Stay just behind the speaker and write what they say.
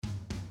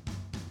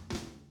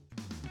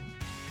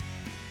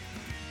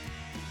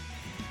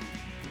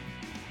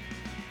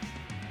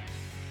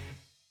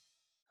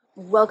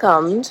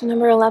Welcome to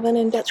number 11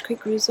 in Dutch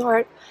Creek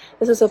Resort.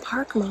 This is a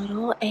park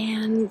model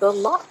and the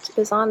lot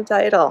is on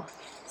title.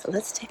 So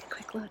let's take a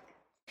quick look.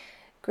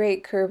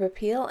 Great curb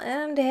appeal,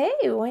 and hey,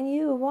 when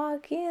you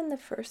walk in, the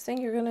first thing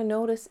you're going to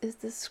notice is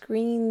the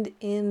screened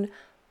in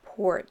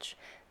porch.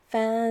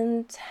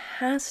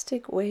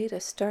 Fantastic way to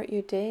start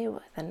your day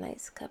with a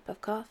nice cup of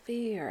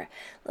coffee or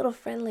a little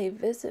friendly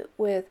visit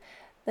with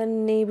the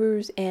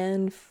neighbors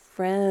and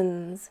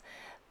friends.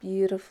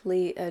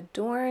 Beautifully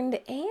adorned,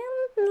 and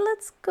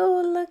let's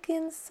go look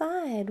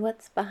inside.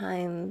 What's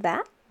behind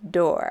that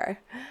door?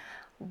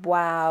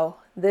 Wow,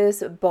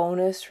 this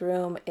bonus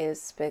room is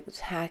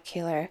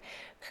spectacular.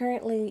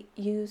 Currently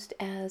used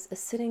as a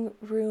sitting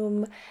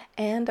room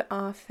and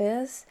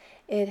office.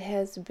 It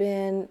has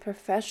been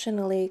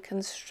professionally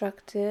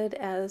constructed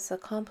as a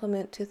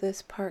complement to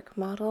this park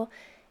model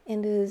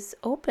and is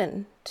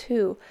open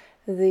to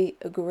the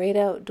great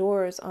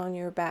outdoors on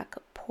your back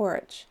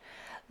porch.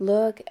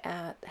 Look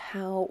at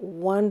how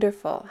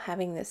wonderful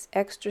having this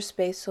extra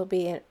space will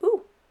be. And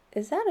ooh,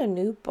 is that a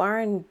new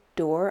barn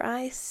door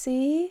I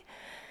see?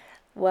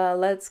 Well,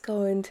 let's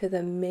go into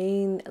the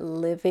main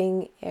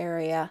living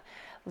area.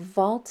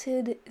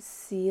 Vaulted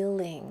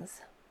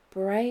ceilings,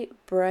 bright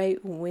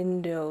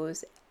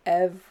windows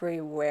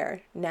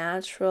everywhere.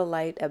 Natural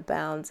light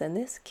abounds, and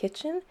this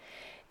kitchen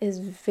is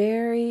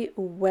very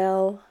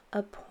well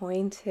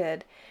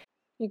appointed.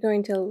 You're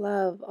going to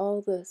love all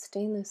the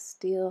stainless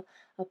steel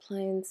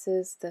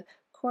appliances, the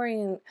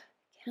Korean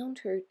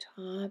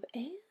countertop,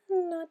 and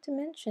not to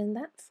mention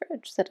that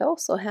fridge that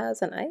also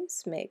has an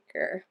ice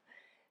maker.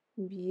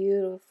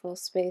 Beautiful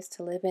space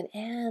to live in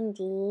and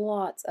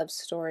lots of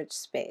storage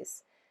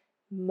space.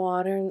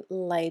 Modern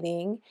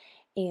lighting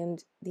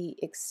and the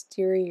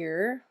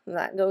exterior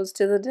that goes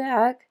to the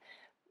deck.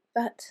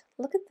 But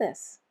look at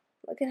this.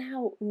 Look at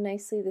how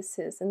nicely this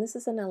is. And this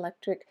is an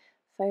electric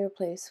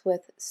fireplace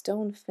with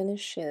stone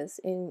finishes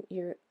in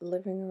your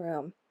living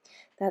room.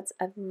 That's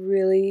a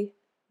really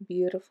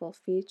beautiful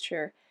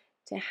feature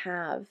to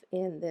have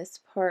in this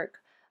park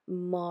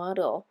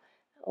model.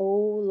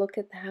 Oh, look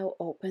at how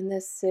open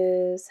this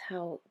is,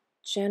 how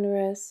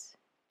generous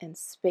and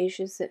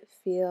spacious it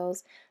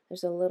feels.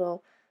 There's a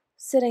little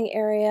sitting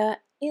area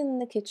in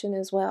the kitchen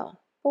as well.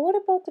 But what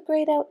about the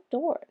great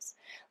outdoors?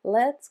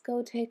 Let's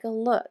go take a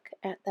look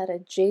at that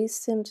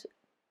adjacent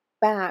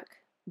back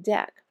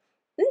deck.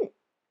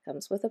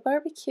 Comes with a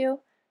barbecue.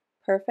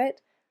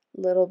 Perfect.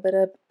 Little bit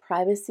of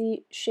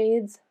privacy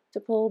shades to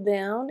pull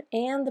down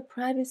and the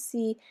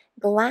privacy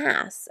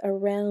glass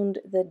around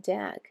the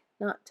deck.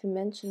 Not to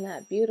mention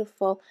that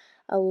beautiful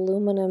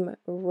aluminum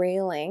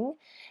railing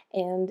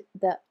and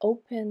the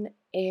open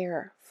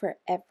air for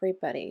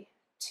everybody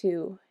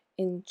to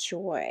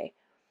enjoy.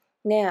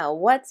 Now,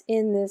 what's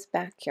in this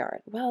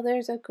backyard? Well,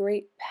 there's a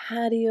great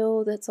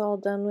patio that's all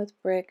done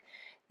with brick.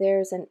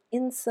 There's an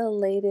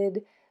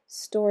insulated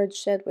storage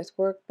shed with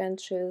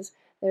workbenches.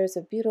 There's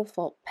a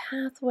beautiful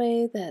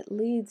pathway that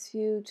leads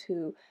you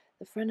to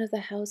the front of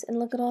the house. And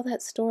look at all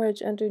that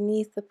storage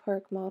underneath the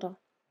park model.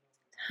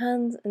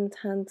 Tons and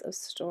tons of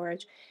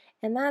storage.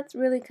 And that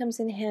really comes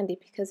in handy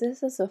because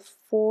this is a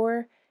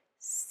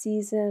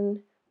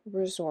 4-season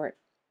resort.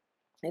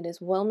 It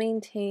is well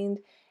maintained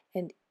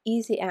and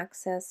easy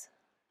access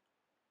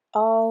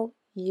all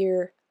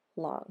year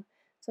long.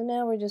 So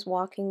now we're just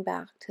walking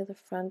back to the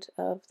front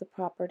of the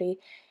property,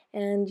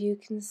 and you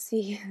can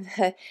see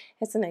that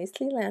it's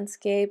nicely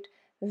landscaped,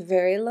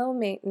 very low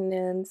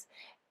maintenance,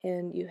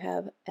 and you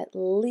have at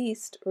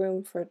least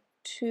room for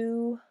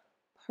 2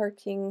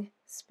 parking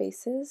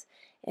spaces,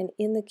 and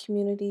in the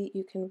community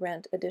you can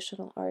rent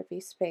additional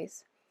RV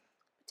space.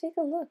 Take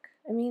a look.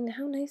 I mean,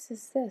 how nice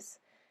is this?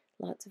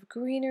 Lots of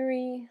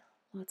greenery,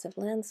 lots of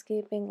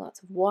landscaping,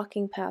 lots of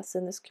walking paths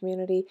in this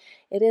community.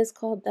 It is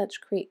called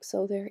Dutch Creek,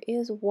 so there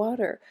is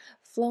water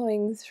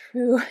flowing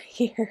through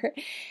here.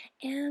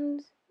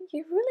 And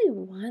you're really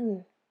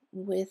one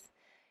with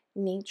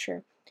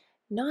nature,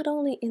 not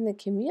only in the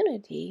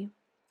community,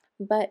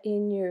 but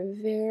in your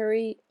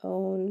very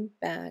own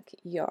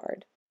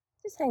backyard.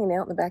 Just hanging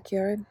out in the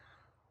backyard.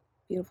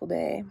 Beautiful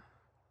day.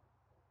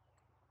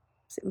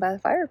 Sitting by the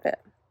fire pit.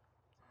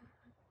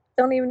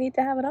 Don't even need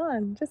to have it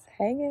on. Just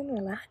hanging,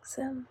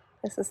 relaxing.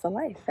 This is the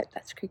life at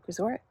Dutch Creek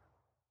Resort.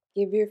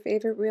 Give your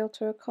favorite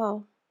realtor a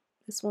call.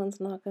 This one's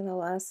not going to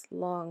last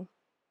long.